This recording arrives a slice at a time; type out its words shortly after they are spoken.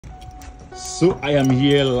So I am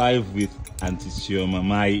here live with Auntie Chioma,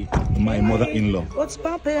 my mother-in-law. What's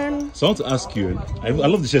poppin'? So I want to ask you, I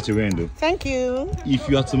love the shirt you're wearing though. Thank you. If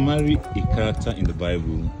you are to marry a character in the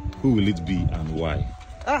Bible, who will it be and why?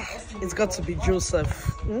 It's got to be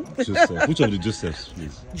Joseph. Joseph. Which of the Josephs,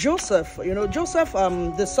 please? Joseph, Joseph,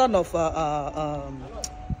 the son of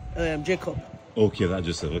Jacob. Okay, that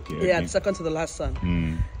Joseph, okay. Yeah, second to the last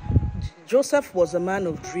son. Joseph was a man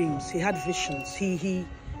of dreams. He had visions. He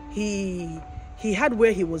had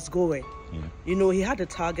where he was going. Yeah. He had a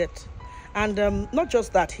target. And not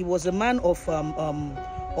just that, he was a man of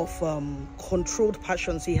controlled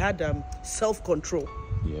passions. He had self-control.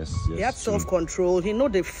 Yes. He had self-control. He know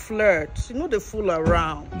they flirt. He know they fool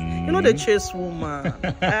around. You know they chase woman.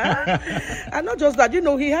 And not just that,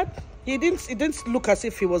 he didn't look as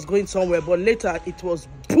if he was going somewhere, but later it was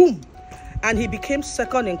boom. And he became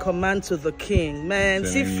second in command to the king. Man,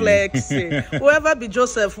 see flexing. Whoever be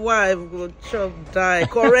Joseph's wife will chop die.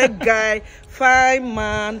 Correct guy, fine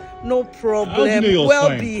man, no problem, well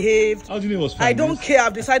behaved. How do you know he was fine? I don't care.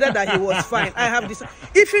 I've decided that he was fine. I have decided.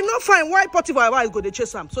 If he's not fine, why Potiphar wife go to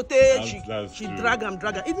chase him? So she drag him.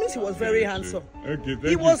 It means he was very handsome. Okay,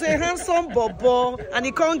 he was a handsome bobo, and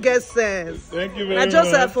he can't get sense. Thank you very much.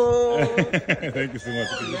 Joseph, Thank you so much.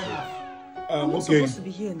 I'm not supposed to be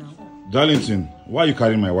here now. Darlington, why are you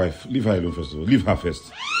carrying my wife? Leave her alone first of all. Leave her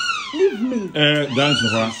first. Leave me. Darlington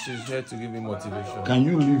Opara. She's here to give me motivation. Can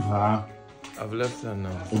you leave her? I've left her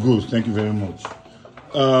now. Oh, good. Thank you very much.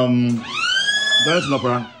 Darlington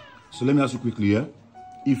Opara. So let me ask you quickly here.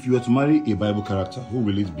 If you were to marry a Bible character, who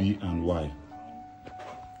will it be and why?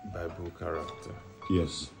 Bible character.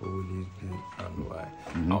 Yes. Who will it be and why?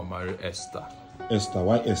 I'll marry Esther. Esther,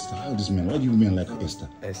 why Esther? How this man? Why do you men like Esther?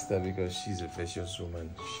 Esther because she's a virtuous woman.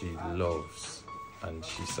 She loves and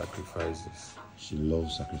she sacrifices. She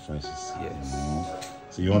loves sacrifices. Yes.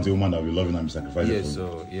 So you want a woman that will be loving and be sacrificing? Yes,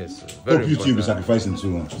 so yes. Very hope you two will be sacrificing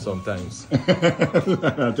too. Sometimes.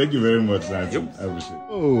 Thank you very much, Nancy. Yep. I appreciate it.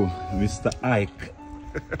 Oh, Mr. Ike.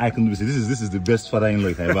 I can say this is the best father-in-law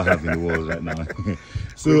I can ever have in the world right now.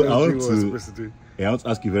 So I want to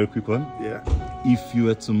ask you a very quick one. Yeah. If you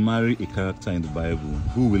were to marry a character in the Bible,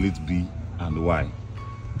 who will it be and why?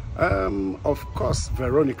 Of course,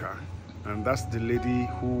 Veronica, and that's the lady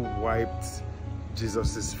who wiped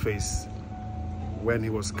Jesus's face when he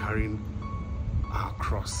was carrying our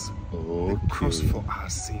cross. Okay. The cross for our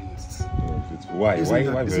sins. Why?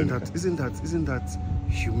 Isn't that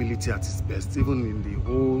humility at its best? Even in the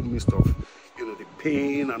whole midst of the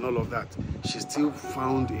pain and all of that, she still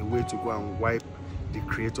found a way to go and wipe the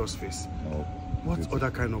Creator's face. What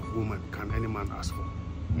other kind of woman can any man ask for?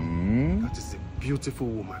 That is a beautiful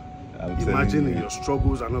woman. Imagine in your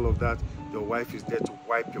struggles and all of that, your wife is there to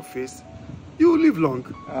wipe your face. You will live long.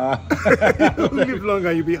 You will live long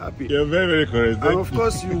and you'll be happy. You're very, very correct. And of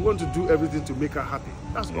course, you want to do everything to make her happy.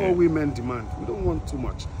 That's all women demand. We don't want too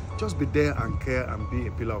much. Just be there and care and be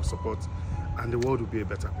a pillar of support, and the world will be a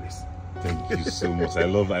better place. Thank you so much. I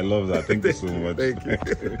love that. Thank you so much. Thank you.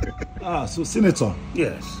 So Senator.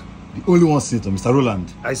 Yes. The only one Senator, Mr.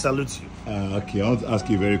 Roland. I salute you. Okay, I want to ask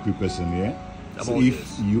you a very quick question here. So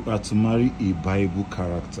if you are to marry a Bible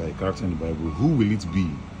character, a character in the Bible, who will it be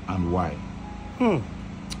and why?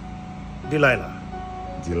 Delilah.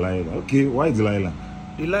 Delilah. Okay, why Delilah?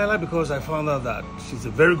 Delilah because I found out that she's a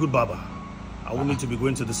very good barber. I won't need to be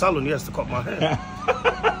going to the salon, to cut my hair.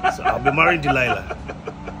 So I'll be marrying Delilah.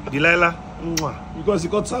 Delilah, mwah. Because you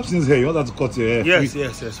got Samson's hair, you want her to cut your hair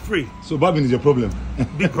Yes, free. So barbing is your problem?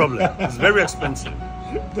 Big problem. It's very expensive.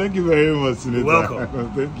 Thank you very much, Senator. You're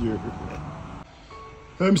welcome. Thank you.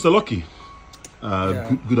 Mr. Lucky.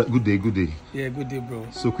 Good day. Yeah, good day, bro.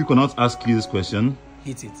 So quick one, I'll ask you this question.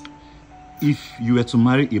 Hit it. If you were to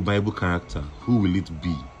marry a Bible character, who will it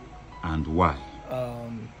be and why?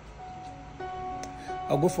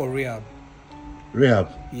 I'll go for Rahab. Rahab?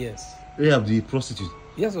 Yes. Rahab, the prostitute?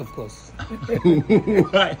 Yes, of course.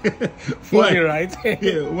 Why? Funny, right?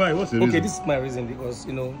 Yeah, why? What's the reason? Okay, this is my reason because,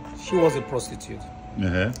 she was a prostitute.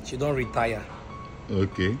 She don't retire.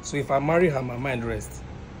 Okay. So if I marry her, my mind rests.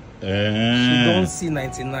 She don't see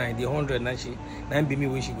 99, the 100, and she be me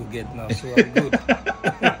where she could get now. So I'm good.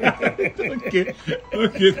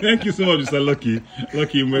 Okay. Thank you so much, Mr. Lucky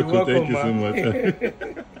Imueko. Thank you so much.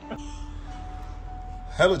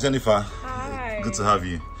 Hello, Jennifer. Hi. Good to have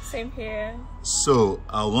you. Same here. So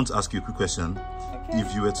I want to ask you a quick question. Okay.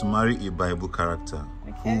 If you were to marry a Bible character,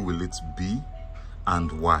 who will it be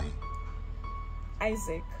and why?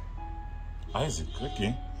 Isaac. Isaac.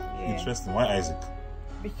 Okay. Yeah. Interesting. Why Isaac?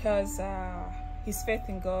 Because his faith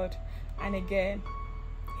in God, and again,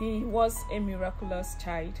 he was a miraculous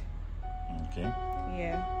child. Okay.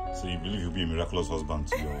 Yeah. So you believe he'll be a miraculous husband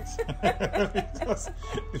to yours? Because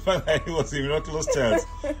the fact that he was a miraculous child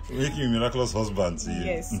make him a miraculous husband to you.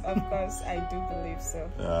 Yes, of course, I do believe so.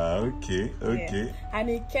 Okay. Yeah. And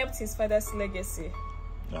he kept his father's legacy.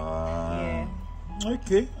 Yeah.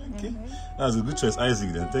 Okay. That's a good choice,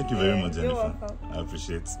 Isaac. Then thank you very much, Jennifer. You're welcome. I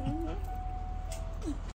appreciate it.